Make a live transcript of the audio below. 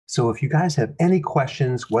So if you guys have any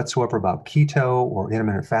questions whatsoever about keto or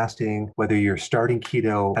intermittent fasting, whether you're starting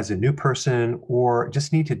keto as a new person or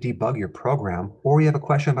just need to debug your program, or you have a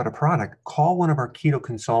question about a product, call one of our keto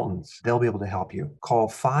consultants. They'll be able to help you. Call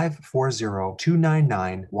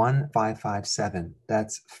 540-299-1557.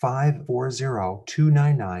 That's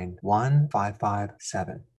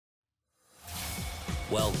 540-299-1557.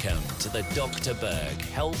 Welcome to the Dr. Berg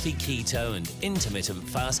Healthy Keto and Intermittent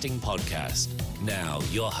Fasting Podcast. Now,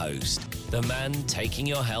 your host, the man taking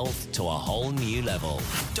your health to a whole new level,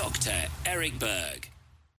 Dr. Eric Berg.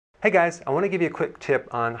 Hey guys, I want to give you a quick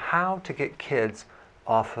tip on how to get kids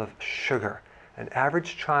off of sugar. An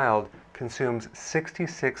average child consumes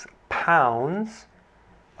 66 pounds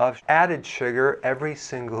of added sugar every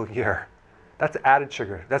single year. That's added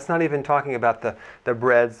sugar. That's not even talking about the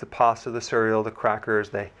breads, the pasta, the cereal, the crackers,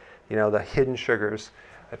 the hidden sugars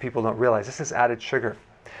that people don't realize. This is added sugar.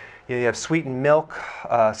 You have sweetened milk,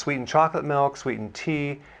 sweetened chocolate milk, sweetened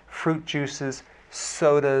tea, fruit juices,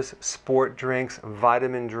 sodas, sport drinks,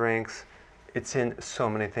 vitamin drinks. It's in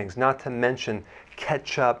so many things. Not to mention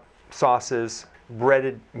ketchup, sauces,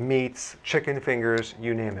 breaded meats, chicken fingers,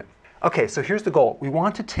 you name it. Okay, so here's the goal. We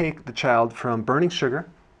want to take the child from burning sugar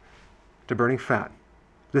to burning fat.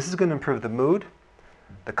 This is going to improve the mood,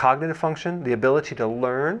 the cognitive function, the ability to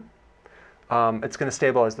learn. It's going to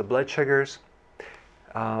stabilize the blood sugars.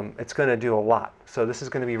 It's going to do a lot. So this is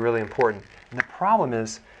going to be really important. And the problem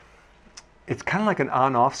is, it's kind of like an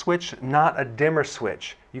on-off switch, not a dimmer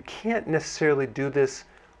switch. You can't necessarily do this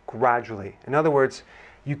gradually. In other words,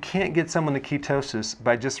 you can't get someone to ketosis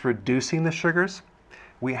by just reducing the sugars.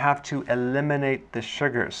 We have to eliminate the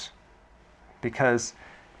sugars, because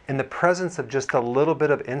in the presence of just a little bit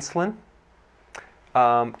of insulin,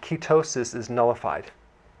 ketosis is nullified.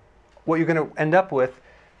 What you're going to end up with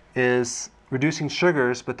is reducing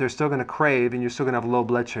sugars, but they're still going to crave, and you're still going to have low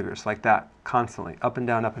blood sugars like that, constantly, up and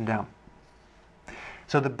down, up and down.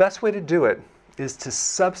 So the best way to do it is to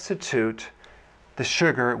substitute the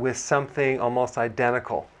sugar with something almost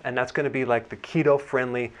identical, and that's going to be like the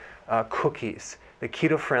keto-friendly cookies, the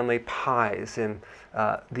keto-friendly pies, and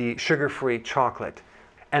the sugar-free chocolate,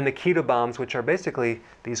 and the keto bombs, which are basically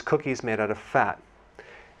these cookies made out of fat.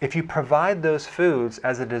 If you provide those foods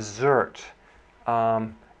as a dessert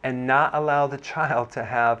and not allow the child to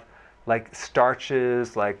have like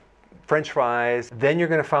starches, like French fries, then you're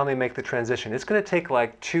going to finally make the transition. It's going to take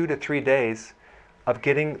like 2 to 3 days of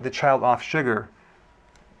getting the child off sugar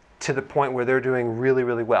to the point where they're doing really,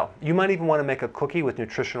 really well. You might even want to make a cookie with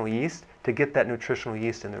nutritional yeast to get that nutritional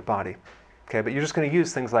yeast in their body. Okay, but you're just going to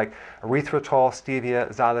use things like erythritol,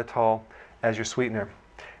 stevia, xylitol as your sweetener.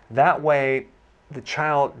 That way, the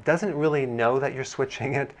child doesn't really know that you're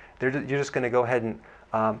switching it. You're just going to go ahead and,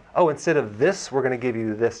 instead of this, we're going to give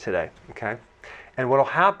you this today. Okay, and what will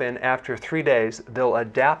happen after 3 days, they'll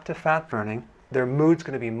adapt to fat burning. Their mood's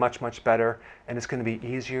going to be much, much better, and it's going to be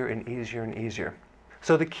easier and easier and easier.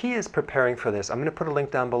 So the key is preparing for this. I'm going to put a link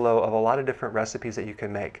down below of a lot of different recipes that you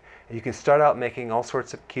can make. You can start out making all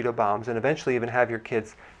sorts of keto bombs and eventually even have your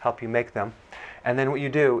kids help you make them. And then what you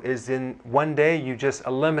do is in one day you just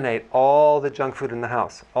eliminate all the junk food in the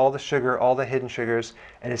house, all the sugar, all the hidden sugars,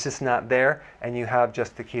 and it's just not there, and you have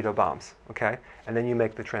just the keto bombs, okay? And then you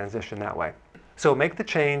make the transition that way. So make the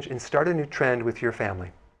change and start a new trend with your family.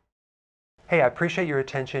 Hey, I appreciate your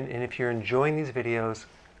attention, and if you're enjoying these videos,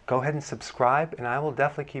 go ahead and subscribe, and I will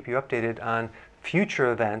definitely keep you updated on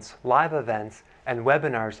future events, live events, and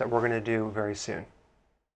webinars that we're going to do very soon.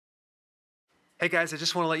 Hey guys, I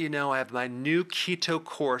just want to let you know I have my new keto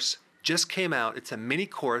course just came out. It's a mini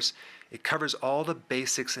course. It covers all the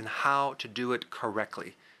basics and how to do it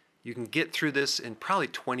correctly. You can get through this in probably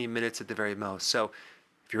 20 minutes at the very most. So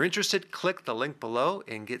if you're interested, click the link below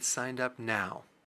and get signed up now.